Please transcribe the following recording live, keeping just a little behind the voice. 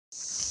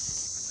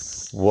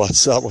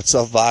What's up,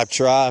 Vibe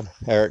Tribe?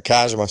 Eric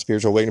Kaiser, my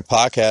Spiritual Awakening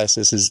Podcast.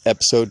 This is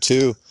episode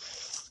 2.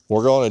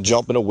 We're going to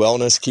jump into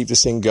wellness, keep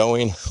this thing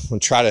going. I'm going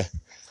to try to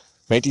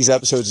make these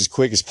episodes as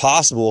quick as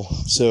possible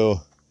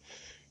so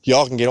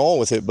y'all can get on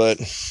with it,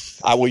 but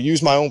I will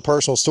use my own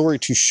personal story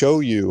to show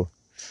you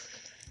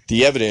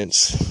the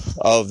evidence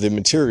of the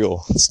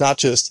material. It's not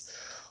just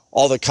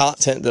all the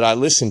content that I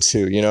listened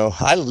to,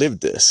 I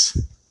lived this.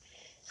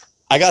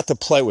 I got to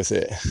play with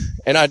it,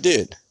 and I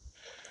did.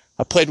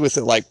 I played with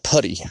it like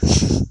putty.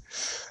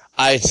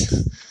 I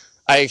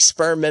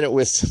experimented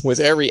with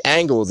every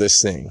angle of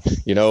this thing,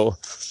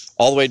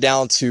 all the way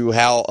down to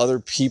how other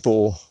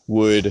people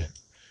would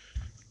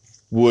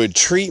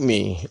treat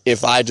me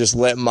if I just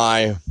let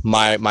my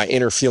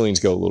inner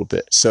feelings go a little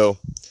bit. So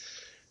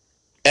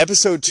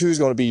episode 2 is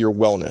going to be your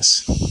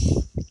wellness.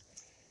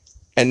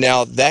 And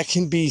now that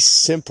can be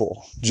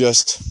simple.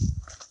 Just,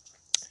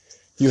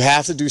 you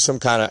have to do some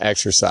kind of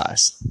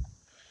exercise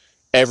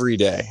every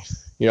day.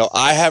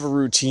 I have a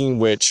routine,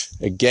 which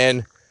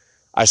again,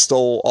 I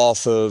stole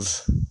off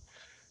of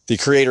the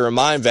creator of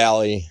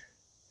Mindvalley.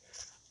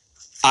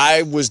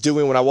 I was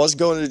doing, when I wasn't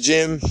going to the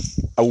gym,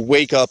 I would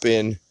wake up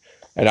and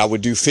I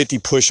would do 50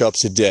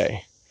 push-ups a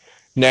day.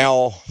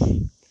 Now,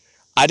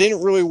 I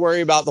didn't really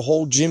worry about the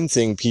whole gym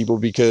thing, people,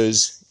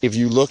 because if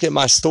you look at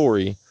my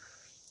story,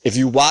 if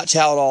you watch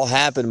how it all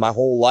happened, my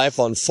whole life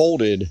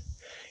unfolded,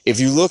 if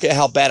you look at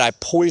how bad I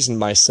poisoned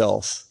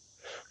myself,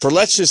 for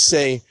let's just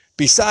say,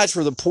 besides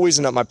for the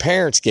poison that my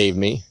parents gave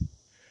me,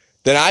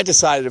 then I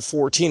decided at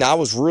 14 I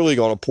was really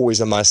going to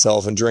poison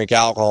myself and drink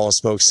alcohol and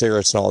smoke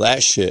cigarettes and all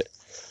that shit.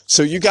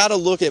 So you got to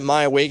look at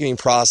my awakening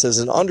process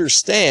and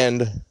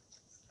understand,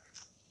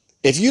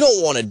 if you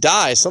don't want to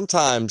die,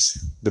 sometimes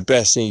the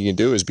best thing you can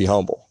do is be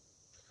humble.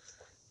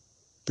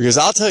 Because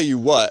I'll tell you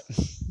what,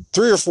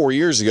 3 or 4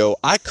 years ago,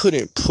 I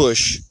couldn't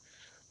push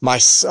my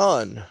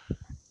son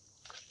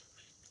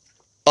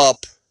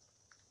up.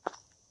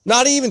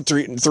 Not even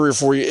three or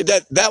 4 years.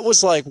 That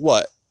was like,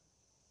 what,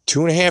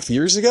 2.5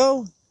 years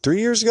ago? 3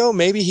 years ago?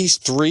 Maybe he's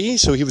 3,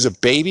 so he was a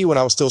baby when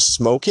I was still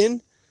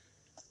smoking.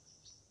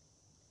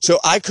 So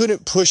I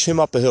couldn't push him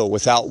up a hill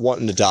without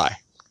wanting to die.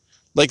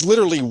 Like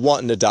literally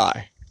wanting to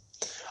die.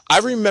 I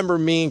remember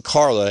me and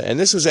Carla, and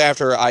this was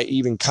after I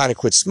even kind of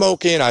quit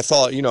smoking. I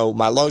thought,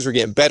 my lungs were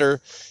getting better.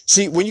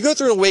 See, when you go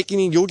through an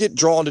awakening, you'll get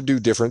drawn to do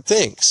different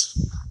things.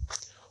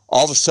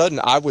 All of a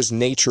sudden, I was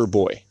nature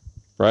boy,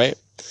 right?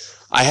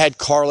 I had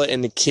Carla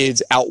and the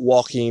kids out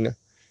walking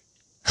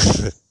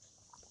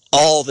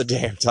all the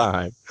damn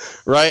time,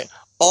 right?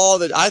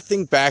 I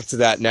think back to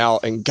that now,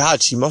 and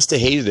God, she must have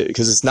hated it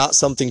because it's not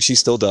something she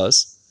still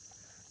does.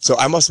 So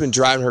I must have been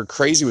driving her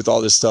crazy with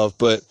all this stuff.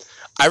 But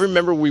I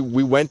remember we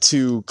went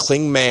to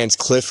Clingman's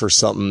Cliff or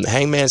something,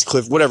 Hangman's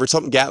Cliff, whatever,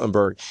 something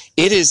Gatlinburg.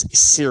 It is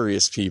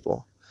serious,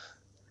 people.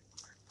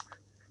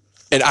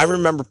 And I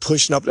remember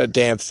pushing up that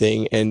damn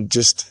thing and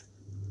just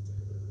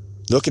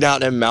looking out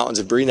in them mountains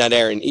and breathing that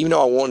air. And even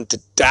though I wanted to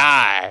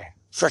die,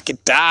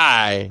 freaking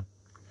die,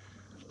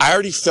 I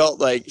already felt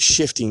like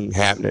shifting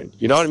happening.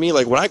 You know what I mean?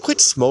 Like when I quit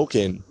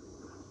smoking,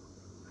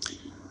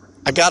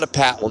 I got a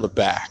pat on the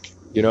back.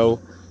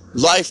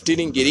 Life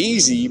didn't get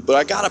easy, but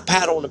I got a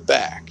pat on the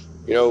back,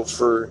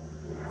 for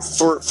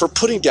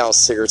putting down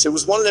cigarettes. It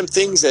was one of them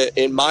things that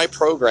in my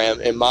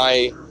program, in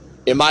my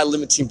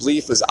limiting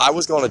belief, was I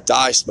was going to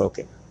die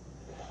smoking.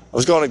 I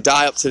was going to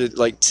die up to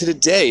the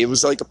day. It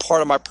was like a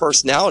part of my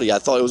personality. I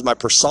thought it was my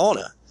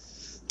persona.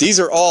 These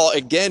are all,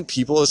 again,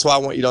 people, that's why I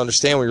want you to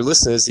understand when you're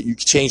listening, is that you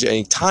can change at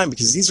any time,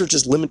 because these are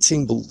just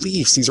limiting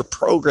beliefs. These are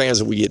programs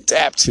that we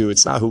adapt to.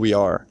 It's not who we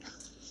are.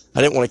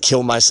 I didn't want to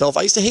kill myself.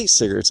 I used to hate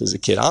cigarettes as a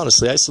kid,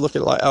 honestly. I used to look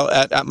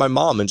at my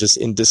mom and just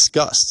in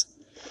disgust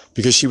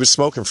because she would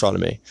smoke in front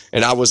of me.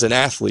 And I was an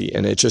athlete,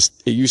 and it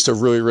used to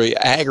really, really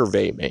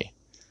aggravate me.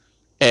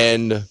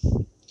 And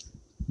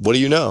what do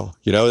you know?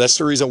 That's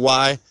the reason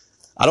why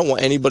I don't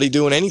want anybody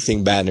doing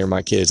anything bad near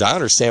my kids. I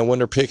understand when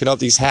they're picking up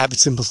these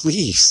habits and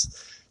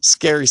beliefs.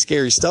 Scary,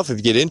 scary stuff if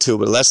you get into it,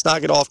 but let's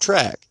not get off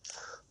track.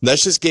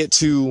 Let's just get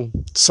to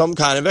some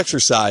kind of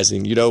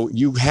exercising.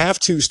 You have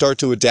to start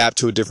to adapt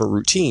to a different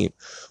routine.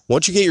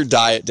 Once you get your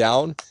diet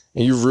down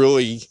and you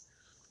really,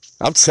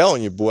 I'm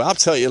telling you,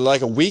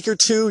 like a week or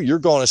two, you're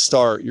going to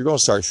start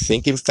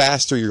thinking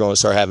faster. You're going to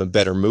start having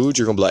better moods.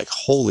 You're going to be like,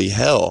 holy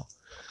hell,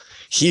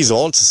 he's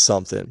on to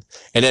something.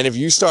 And then if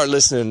you start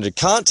listening to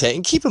content,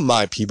 and keep in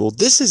mind, people,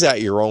 this is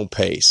at your own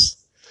pace,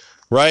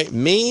 right?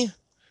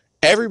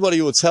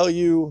 Everybody will tell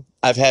you,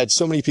 I've had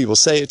so many people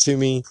say it to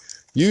me,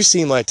 you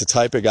seem like the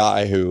type of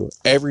guy who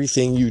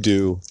everything you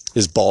do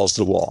is balls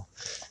to the wall.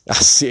 I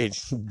said,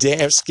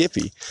 damn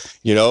Skippy.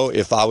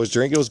 If I was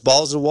drinking, it was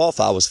balls to the wall. If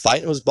I was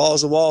fighting, it was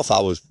balls to the wall.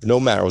 No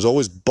matter, it was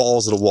always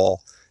balls to the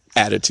wall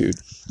attitude.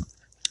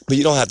 But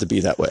you don't have to be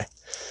that way.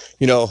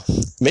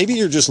 Maybe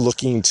you're just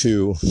looking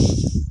to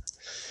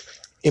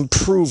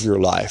improve your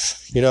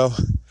life. You're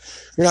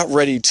not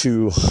ready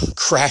to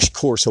crash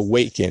course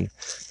awaken.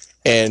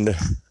 And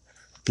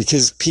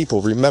because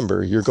people,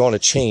 remember, you're going to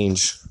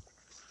change.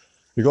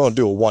 You're going to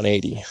do a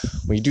 180.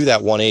 When you do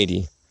that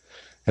 180,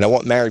 And I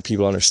want married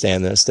people to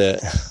understand this,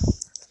 that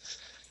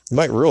you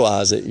might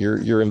realize that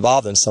you're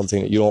involved in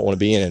something that you don't want to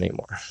be in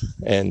anymore.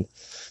 And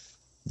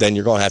then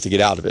you're going to have to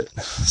get out of it.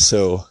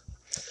 So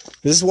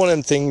this is one of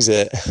them things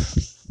that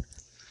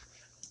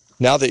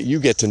now that you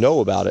get to know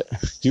about it,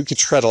 you could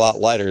tread a lot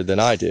lighter than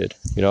I did.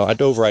 You know, I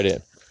dove right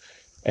in.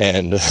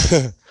 And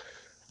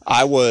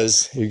I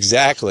was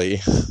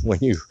exactly, when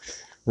you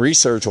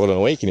research what an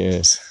awakening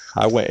is,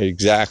 I went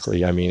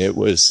exactly. I mean, it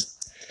was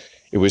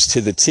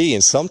to the T.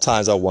 And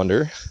sometimes I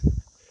wonder,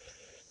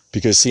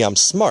 because see, I'm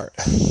smart,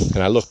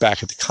 and I look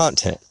back at the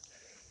content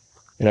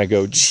and I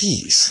go,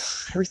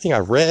 geez, everything I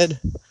read,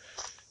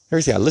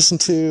 everything I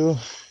listened to,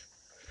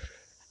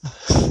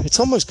 it's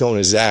almost going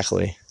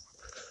exactly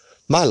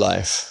my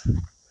life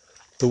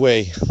the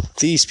way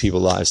these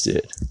people's lives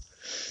did.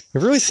 You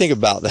really think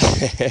about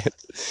that.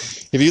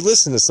 If you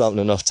listen to something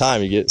enough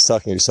time, you get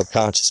stuck in your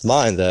subconscious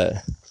mind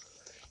that,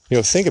 you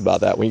know, think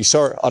about that. When you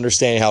start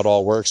understanding how it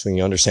all works, when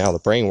you understand how the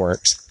brain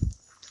works,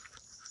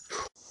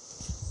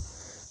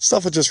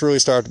 stuff will just really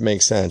start to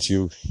make sense.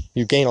 You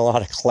gain a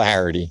lot of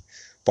clarity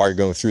while you're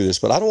going through this,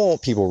 but I don't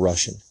want people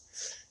rushing.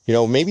 You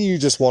know, maybe you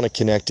just want to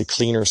connect to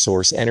cleaner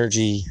source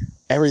energy.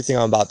 Everything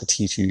I'm about to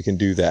teach you, you can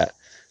do that.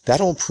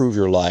 That'll improve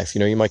your life. You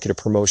know, you might get a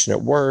promotion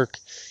at work.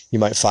 You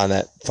might find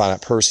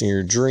that person in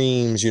your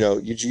dreams. You know,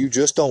 you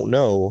just don't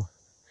know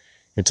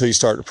until you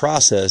start the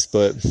process.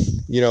 But,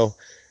 you know,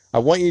 I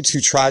want you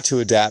to try to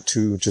adapt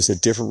to just a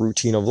different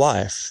routine of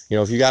life. You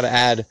know, if you got to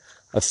add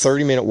a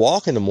 30-minute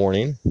walk in the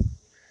morning,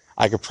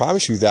 I could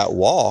promise you that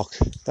walk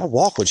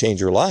will change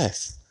your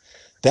life.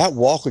 That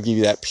walk will give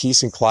you that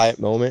peace and quiet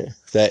moment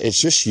that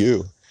it's just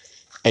you.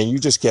 And you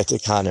just get to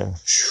kind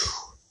of,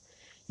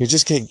 you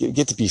just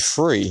get to be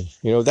free.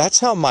 You know, that's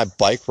how my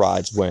bike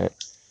rides went.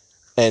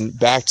 And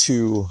back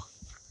to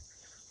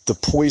the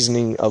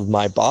poisoning of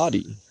my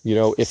body. You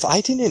know, if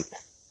I didn't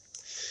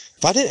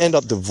end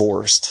up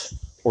divorced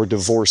or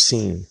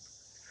divorcing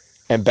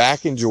and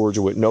back in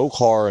Georgia with no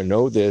car and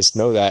no this,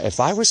 no that, if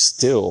I was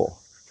still,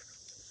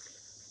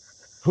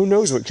 who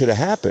knows what could have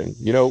happened?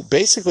 You know,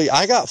 basically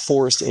I got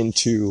forced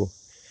into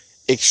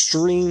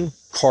extreme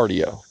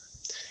cardio.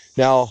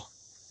 Now,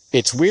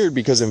 it's weird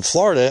because in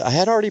Florida, I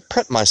had already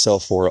prepped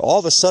myself for it. All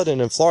of a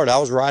sudden in Florida, I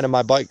was riding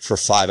my bike for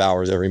 5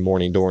 hours every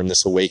morning during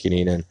this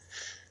awakening and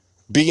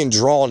being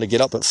drawn to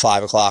get up at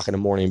 5 o'clock in the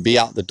morning and be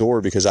out the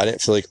door because I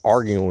didn't feel like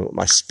arguing with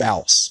my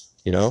spouse,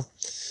 you know?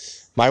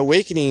 My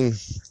awakening,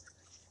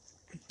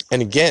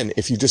 and again,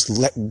 if you just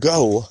let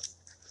go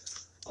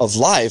of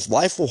life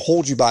will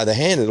hold you by the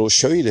hand. It'll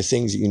show you the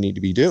things that you need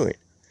to be doing.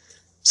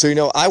 So, you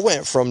know, I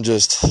went from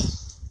just,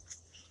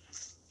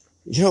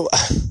 you know,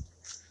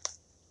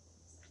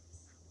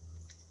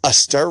 a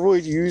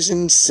steroid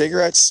using,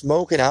 cigarette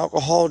smoking,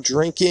 alcohol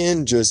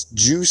drinking, just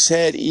juice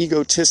head,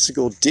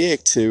 egotistical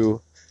dick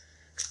to,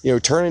 you know,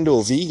 turn into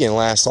a vegan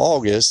last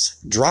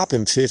August,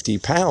 dropping 50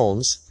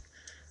 pounds,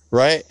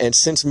 right? And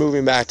since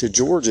moving back to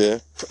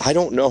Georgia, I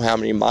don't know how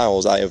many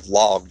miles I have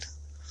logged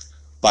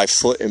by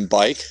foot and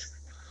bike,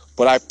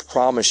 but I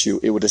promise you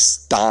it would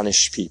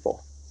astonish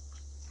people.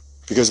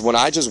 Because when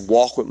I just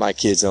walk with my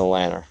kids in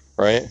Atlanta,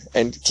 right?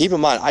 And keep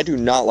in mind, I do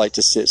not like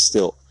to sit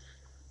still.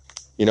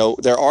 You know,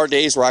 there are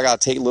days where I got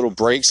to take little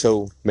breaks,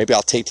 so maybe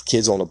I'll take the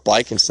kids on a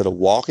bike instead of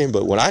walking.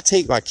 But when I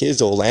take my kids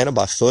to Atlanta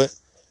by foot,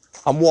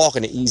 I'm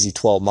walking an easy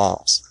 12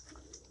 miles,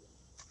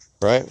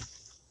 right?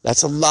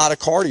 That's a lot of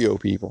cardio,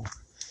 people.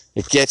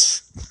 It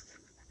gets,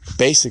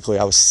 basically,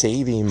 I was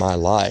saving my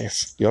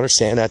life. You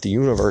understand that? The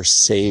universe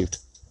saved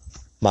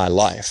my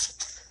life.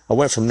 I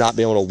went from not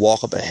being able to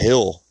walk up a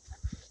hill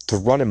to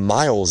running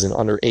miles in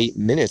under 8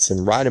 minutes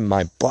and riding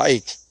my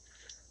bike.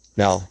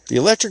 Now, the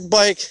electric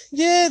bike,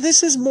 yeah,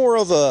 this is more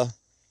of a,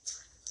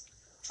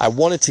 I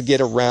wanted to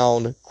get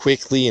around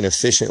quickly and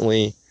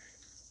efficiently,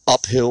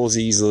 up hills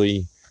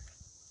easily.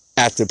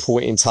 At the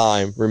point in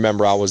time,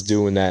 remember I was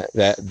doing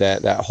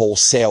that whole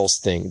sales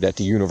thing that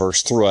the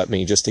universe threw at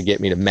me just to get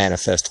me to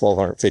manifest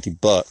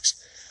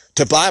 $1,250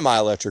 to buy my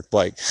electric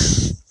bike.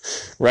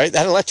 Right?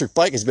 That electric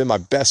bike has been my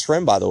best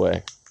friend, by the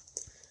way.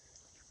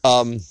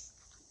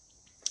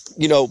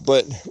 You know,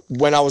 but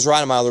when I was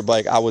riding my other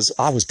bike, I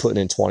was putting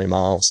in 20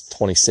 miles,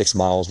 26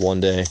 miles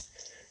one day.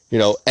 You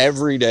know,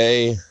 every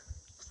day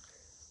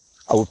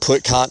I would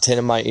put content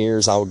in my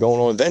ears. I would go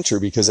on an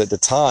adventure because at the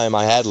time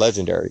I had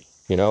Legendary,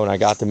 you know, and I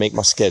got to make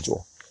my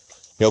schedule.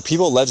 You know,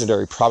 people at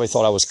Legendary probably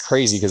thought I was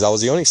crazy because I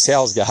was the only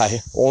sales guy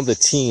on the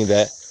team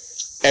that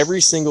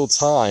every single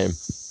time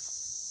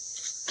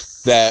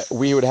that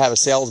we would have a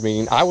sales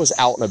meeting, I was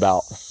out and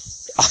about.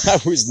 I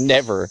was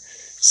never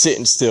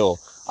sitting still.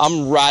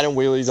 I'm riding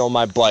wheelies on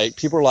my bike.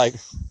 People are like,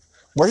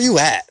 where are you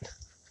at?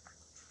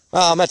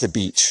 I'm at the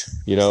beach.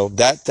 You know,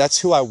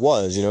 that's who I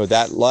was, you know,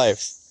 that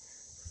life.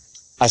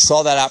 I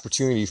saw that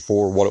opportunity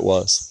for what it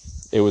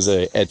was. It was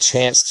a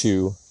chance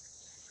to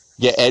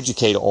get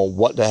educated on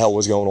what the hell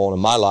was going on in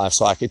my life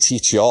so I could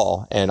teach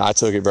y'all. And I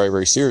took it very,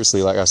 very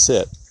seriously, like I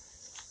said.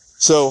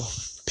 So,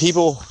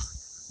 people,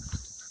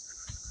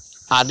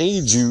 I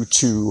need you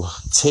to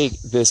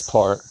take this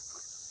part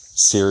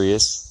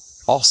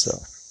serious also.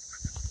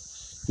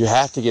 You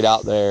have to get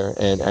out there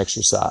and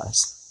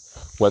exercise.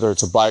 Whether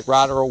it's a bike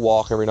ride or a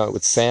walk every night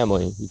with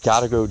family, you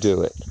got to go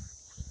do it.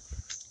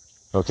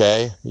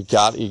 Okay? You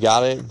got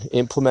to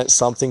implement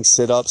something,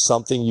 sit up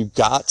something. You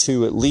got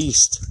to at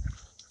least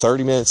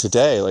 30 minutes a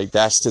day. Like,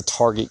 that's the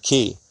target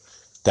key.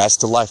 That's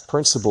the life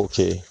principle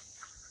key.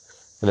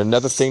 And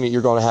another thing that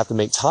you're going to have to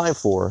make time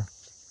for,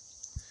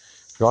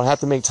 you're going to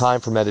have to make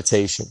time for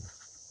meditation.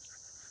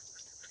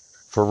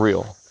 For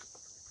real.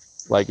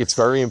 Like, it's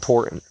very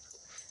important.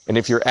 And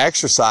if you're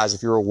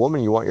a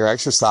woman, you want your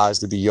exercise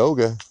to be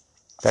yoga,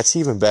 that's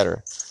even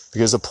better.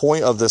 Because the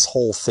point of this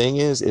whole thing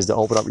is to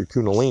open up your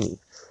kundalini.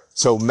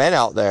 So men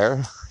out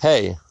there,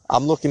 hey,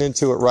 I'm looking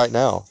into it right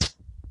now.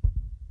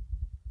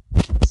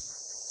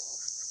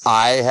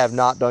 I have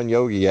not done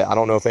yoga yet. I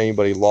don't know if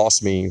anybody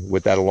lost me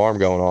with that alarm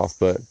going off,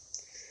 but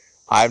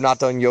I have not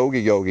done yoga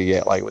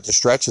yet, like with the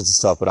stretches and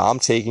stuff, but I'm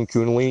taking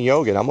kundalini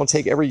yoga, and I'm going to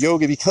take every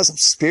yoga because I'm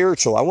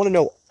spiritual. I want to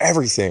know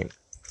everything.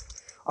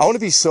 I want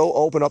to be so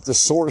open up to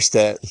source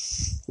that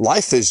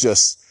life is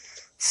just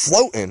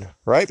floating,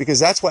 right? Because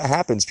that's what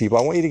happens, people.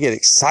 I want you to get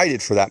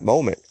excited for that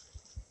moment.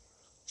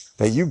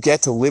 That you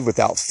get to live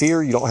without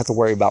fear. You don't have to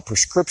worry about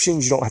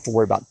prescriptions. You don't have to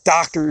worry about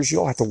doctors. You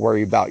don't have to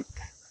worry about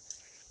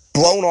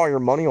blowing all your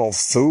money on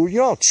food. You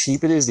know how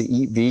cheap it is to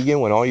eat vegan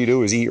when all you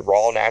do is eat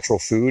raw, natural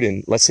food?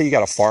 And let's say you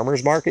got a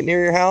farmer's market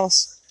near your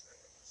house.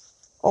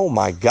 Oh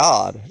my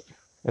God.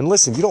 And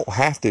listen, you don't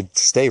have to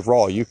stay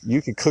raw. You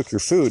can cook your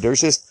food.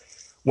 There's just,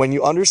 when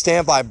you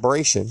understand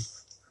vibration,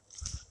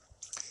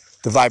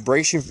 the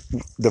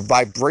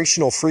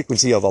vibrational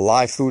frequency of a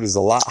live food is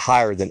a lot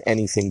higher than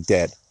anything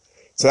dead.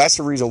 So that's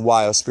the reason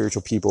why us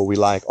spiritual people, we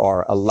like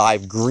our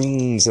alive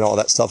greens and all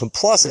that stuff. And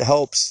plus it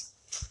helps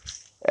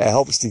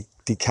to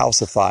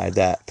decalcify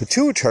that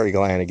pituitary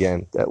gland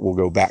again, that we'll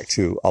go back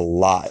to a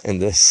lot in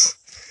this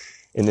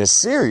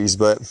series.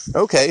 But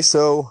okay,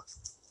 so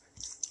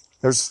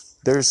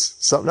there's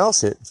something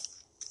else that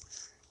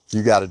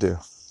you got to do.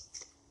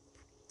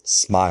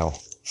 Smile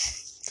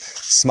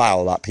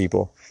a lot,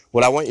 people.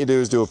 What I want you to do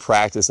is do a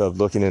practice of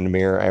looking in the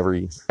mirror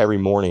every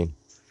morning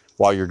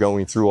while you're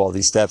going through all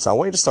these steps. I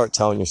want you to start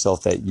telling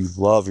yourself that you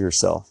love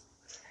yourself,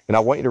 and I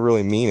want you to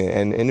really mean it.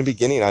 And in the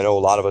beginning, I know a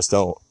lot of us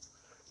don't.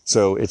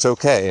 So it's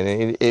okay.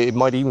 And it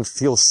might even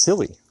feel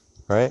silly,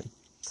 right?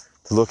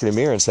 To look in the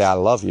mirror and say, I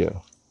love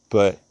you.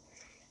 But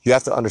you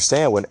have to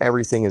understand when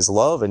everything is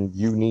love, and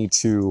you need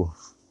to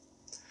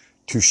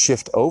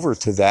shift over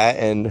to that.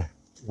 And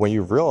when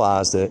you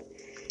realize that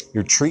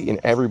you're treating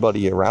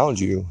everybody around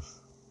you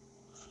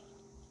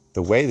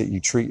the way that you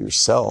treat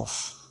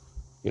yourself,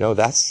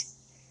 that's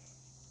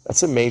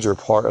a major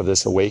part of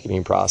this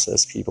awakening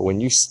process, people. When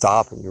you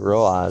stop and you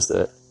realize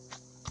that,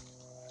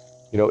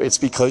 it's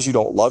because you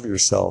don't love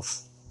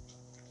yourself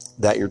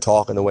that you're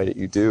talking the way that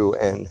you do.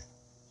 And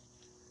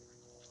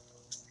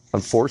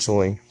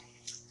unfortunately,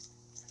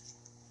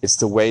 it's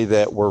the way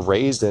that we're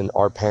raised, and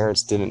our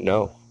parents didn't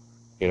know,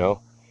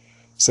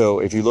 So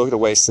if you look at the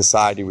way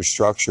society was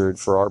structured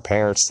for our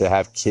parents to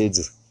have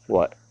kids,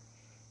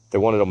 they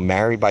wanted them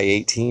married by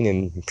 18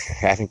 and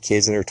having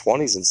kids in their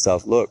 20s and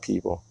stuff. Look,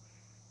 people,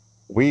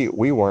 we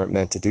weren't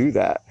meant to do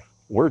that.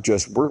 We're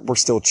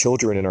still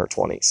children in our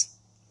 20s.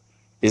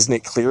 Isn't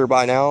it clear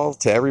by now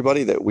to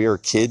everybody that we are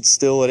kids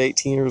still at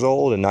 18 years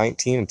old and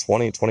 19 and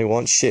 20 and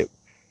 21? Shit,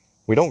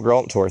 we don't grow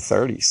up to our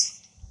 30s.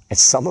 And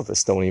some of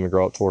us don't even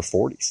grow up to our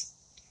 40s.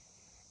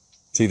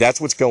 See, that's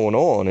what's going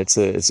on. It's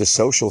a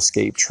social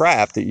scape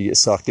trap that you get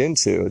sucked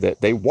into,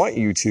 that they want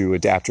you to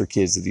adapt your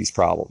kids to these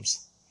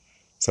problems.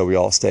 So we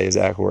all stay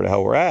exactly where the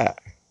hell we're at,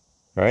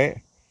 right?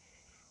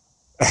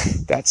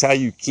 That's how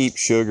you keep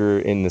sugar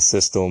in the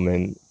system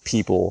and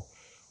people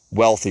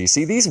wealthy.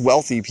 See, these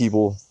wealthy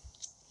people,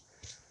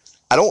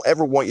 I don't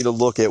ever want you to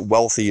look at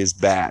wealthy as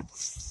bad,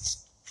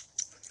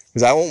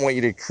 because I don't want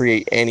you to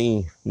create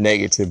any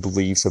negative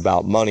beliefs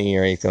about money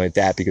or anything like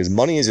that, because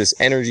money is just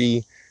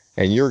energy,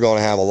 and you're going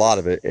to have a lot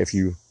of it if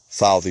you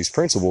follow these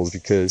principles,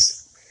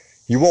 because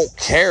you won't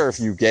care if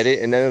you get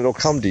it and then it'll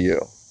come to you.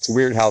 It's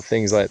weird how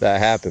things like that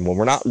happen when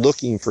we're not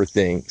looking for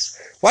things.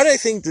 Why do I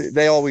think that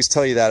they always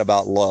tell you that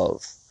about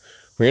love?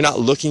 When you're not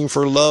looking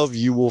for love,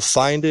 you will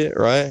find it,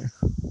 right?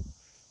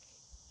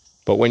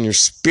 But when you're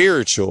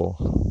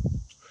spiritual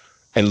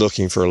and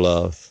looking for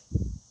love,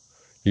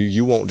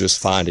 you won't just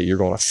find it. You're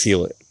going to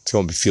feel it. It's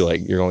going to feel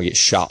like you're going to get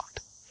shocked.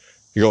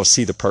 You're going to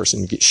see the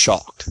person get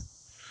shocked.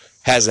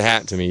 Hasn't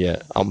happened to me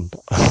yet.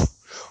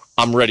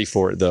 I'm ready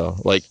for it though.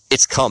 Like,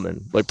 it's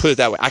coming. Like, put it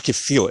that way. I can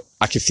feel it.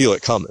 I can feel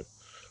it coming.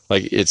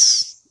 Like,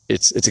 it's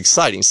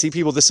exciting. See,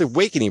 people, this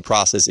awakening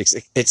process,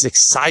 it's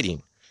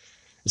exciting.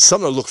 It's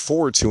something to look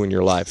forward to in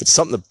your life. It's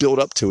something to build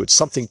up to. It's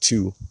something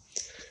to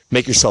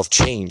make yourself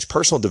change.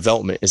 Personal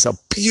development is a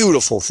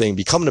beautiful thing.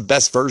 Becoming the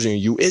best version of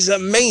you is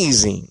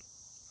amazing.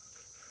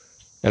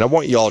 And I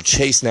want you all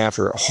chasing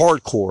after it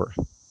hardcore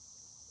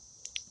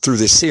through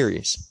this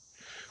series.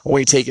 I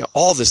want you to take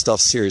all this stuff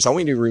serious. I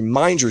want you to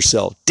remind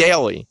yourself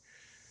daily.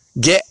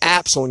 Get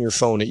apps on your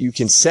phone that you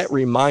can set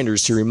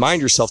reminders to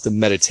remind yourself to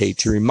meditate,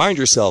 to remind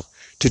yourself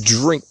to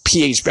drink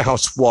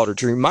pH-balanced water,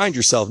 to remind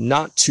yourself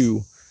not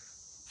to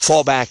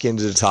fall back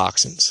into the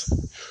toxins.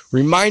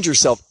 Remind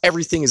yourself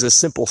everything is a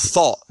simple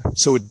thought,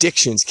 so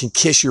addictions can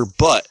kiss your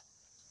butt.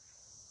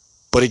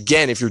 But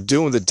again, if you're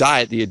doing the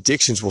diet, the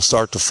addictions will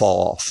start to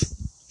fall off.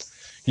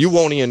 You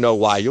won't even know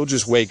why. You'll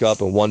just wake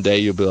up and one day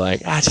you'll be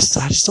like, I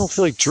just don't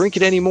feel like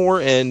drinking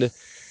anymore. And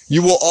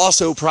you will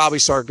also probably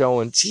start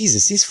going,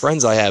 Jesus, these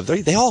friends I have,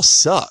 they all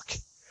suck.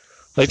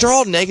 Like, they're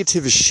all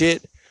negative as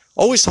shit.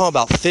 Always talking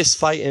about fist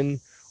fighting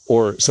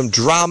or some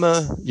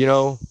drama, you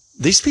know.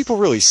 These people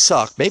really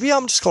suck. Maybe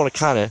I'm just going to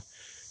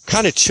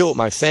kind of chill with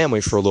my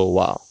family for a little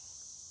while.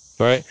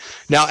 Right?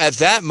 Now, at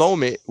that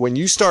moment, when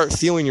you start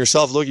feeling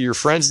yourself look at your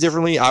friends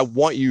differently, I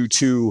want you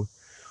to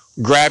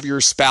grab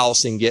your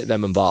spouse and get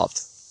them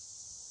involved.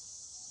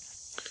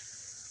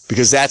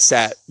 Because that's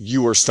that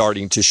you are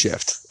starting to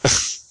shift.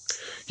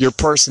 Your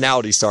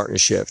personality starting to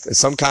shift. And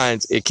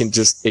sometimes it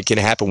can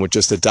happen with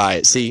just a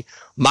diet. See,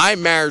 my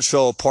marriage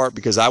fell apart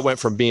because I went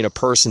from being a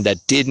person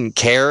that didn't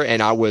care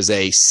and I was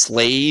a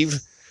slave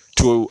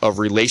to a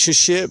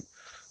relationship.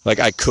 Like,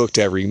 I cooked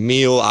every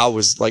meal. I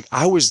was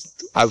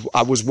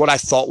what I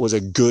thought was a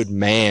good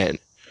man.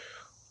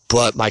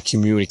 But my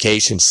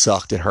communication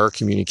sucked and her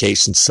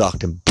communication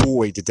sucked. And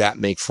boy, did that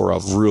make for a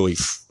really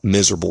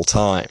miserable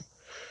time.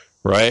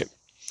 Right?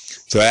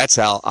 So that's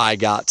how I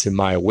got to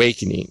my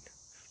awakening.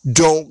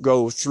 Don't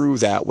go through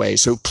that way.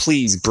 So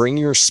please bring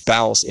your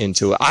spouse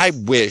into it. I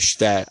wish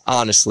that,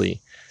 honestly,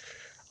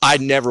 I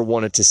never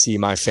wanted to see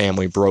my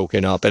family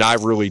broken up, and I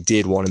really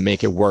did want to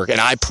make it work. And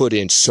I put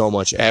in so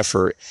much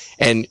effort.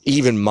 And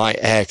even my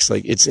ex,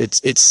 like,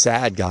 it's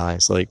sad,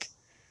 guys. Like,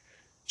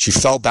 she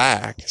fell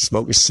back,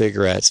 smoking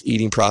cigarettes,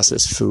 eating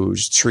processed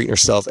foods, treating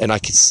herself, and I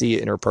could see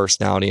it in her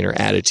personality and her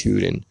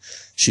attitude, and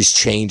she's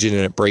changing,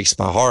 and it breaks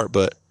my heart.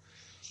 But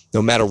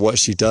no matter what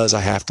she does,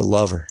 I have to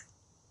love her.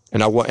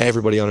 And I want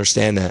everybody to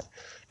understand that.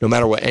 No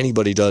matter what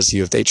anybody does to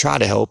you, if they try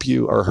to help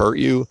you or hurt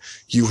you,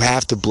 you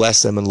have to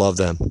bless them and love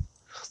them.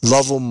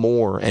 Love them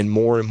more and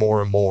more and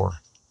more and more.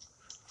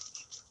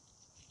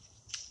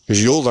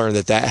 Because you'll learn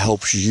that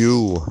helps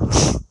you.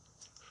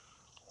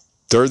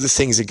 They're the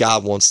things that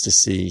God wants to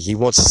see. He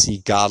wants to see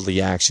godly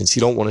actions.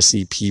 He don't want to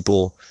see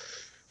people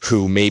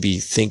who maybe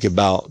think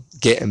about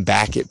getting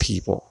back at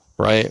people,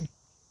 right?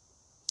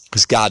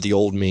 Because God, the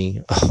old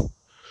me,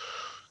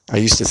 I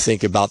used to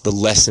think about the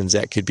lessons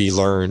that could be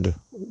learned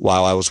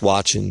while I was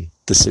watching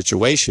the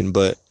situation,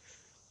 but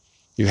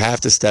you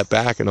have to step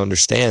back and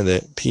understand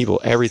that people,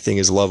 everything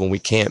is love, and we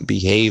can't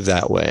behave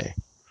that way.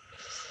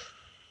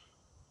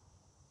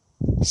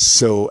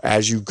 So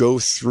as you go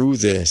through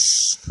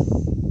this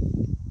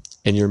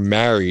and you're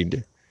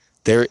married,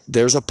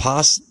 there's a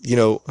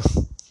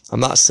I'm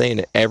not saying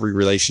that every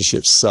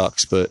relationship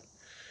sucks, but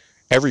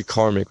every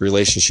karmic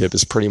relationship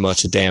is pretty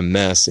much a damn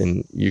mess.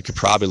 And you could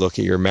probably look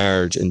at your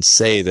marriage and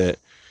say that,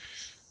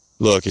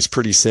 look, it's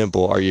pretty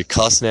simple. Are you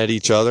cussing at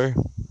each other?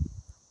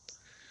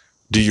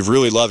 Do you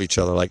really love each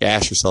other? Like,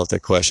 ask yourself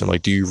that question.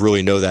 Like, do you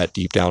really know that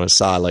deep down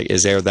inside? Like,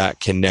 is there that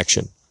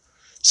connection?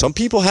 Some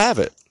people have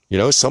it. You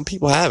know, some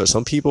people have it.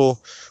 Some people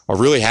are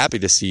really happy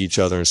to see each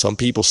other, and some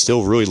people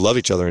still really love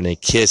each other and they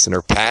kiss and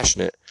are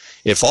passionate.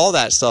 If all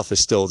that stuff is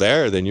still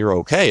there, then you're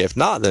okay. If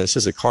not, then it's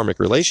just a karmic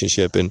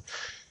relationship. And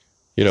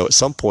you know, at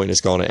some point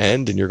it's going to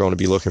end, and you're going to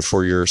be looking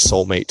for your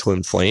soulmate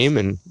twin flame,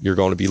 and you're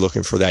going to be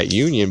looking for that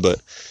union.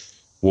 But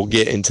we'll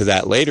get into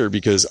that later,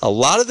 because a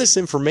lot of this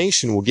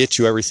information will get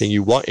you everything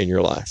you want in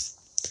your life.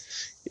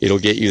 It'll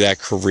get you that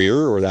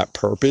career or that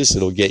purpose.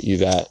 It'll get you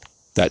that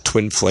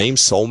twin flame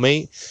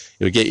soulmate.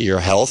 It'll get you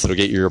your health. It'll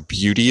get you your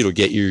beauty. It'll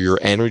get you your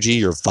energy,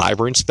 your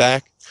vibrance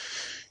back.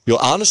 You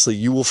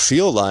will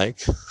feel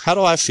like, how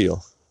do I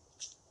feel?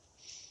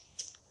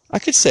 I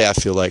could say I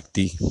feel like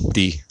I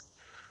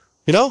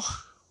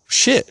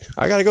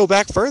got to go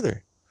back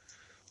further.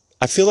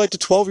 I feel like the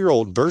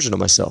 12-year-old version of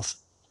myself,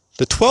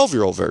 the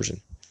 12-year-old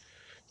version,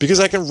 because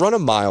I can run a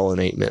mile in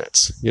 8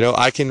 minutes. You know,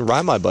 I can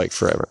ride my bike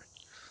forever.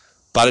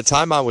 By the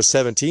time I was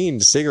 17,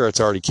 the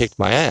cigarettes already kicked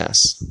my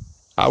ass.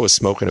 I was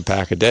smoking a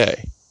pack a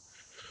day.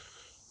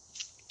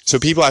 So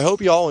people, I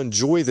hope you all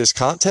enjoy this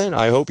content.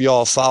 I hope you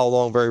all follow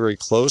along very, very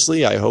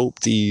closely. I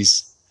hope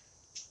these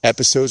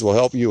episodes will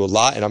help you a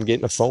lot. And I'm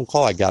getting a phone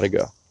call. I got to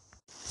go.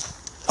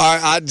 All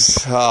right, I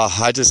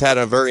just had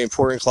a very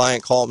important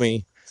client call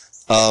me.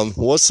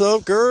 What's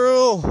up,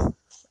 girl?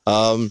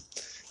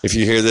 If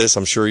you hear this,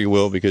 I'm sure you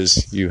will,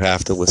 because you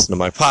have to listen to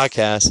my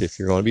podcast if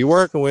you're going to be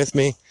working with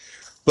me.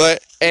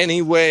 But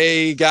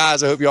anyway,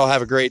 guys, I hope you all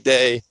have a great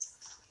day.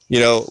 You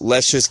know,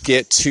 let's just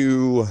get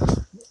to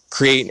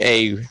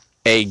creating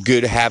a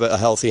good habit, a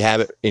healthy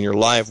habit in your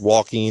life,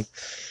 walking,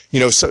 you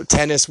know, so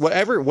tennis,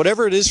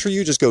 whatever it is for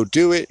you, just go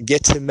do it.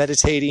 Get to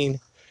meditating.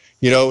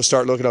 You know,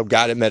 start looking up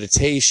guided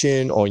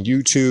meditation on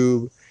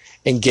YouTube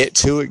and get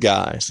to it,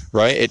 guys,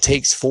 right? It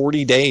takes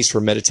 40 days for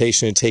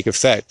meditation to take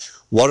effect.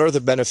 What are the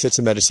benefits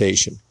of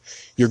meditation?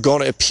 You're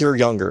going to appear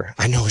younger.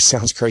 I know it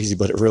sounds crazy,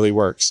 but it really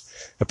works.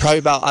 Probably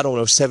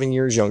about, 7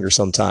 years younger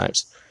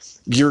sometimes.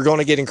 you're going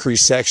to get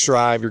increased sex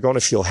drive. You're going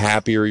to feel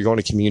happier. You're going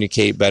to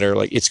communicate better.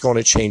 Like, it's going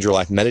to change your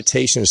life.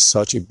 Meditation is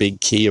such a big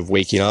key of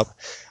waking up.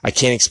 I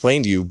can't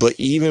explain to you, but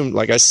even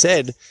like I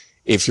said,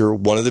 if you're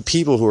one of the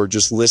people who are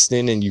just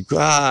listening and you,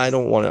 I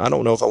don't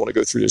know if I want to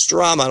go through this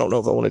drama. I don't know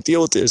if I want to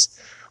deal with this,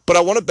 but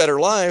I want a better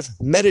life.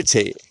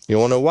 Meditate. You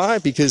want to know why?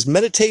 Because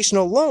meditation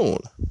alone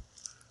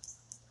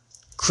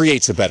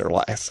creates a better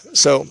life.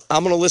 So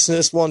I'm going to listen to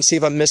this one, see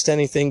if I missed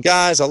anything.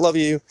 Guys, I love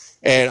you,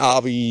 and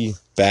I'll be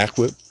back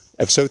with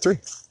episode 3.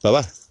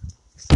 Bye-bye.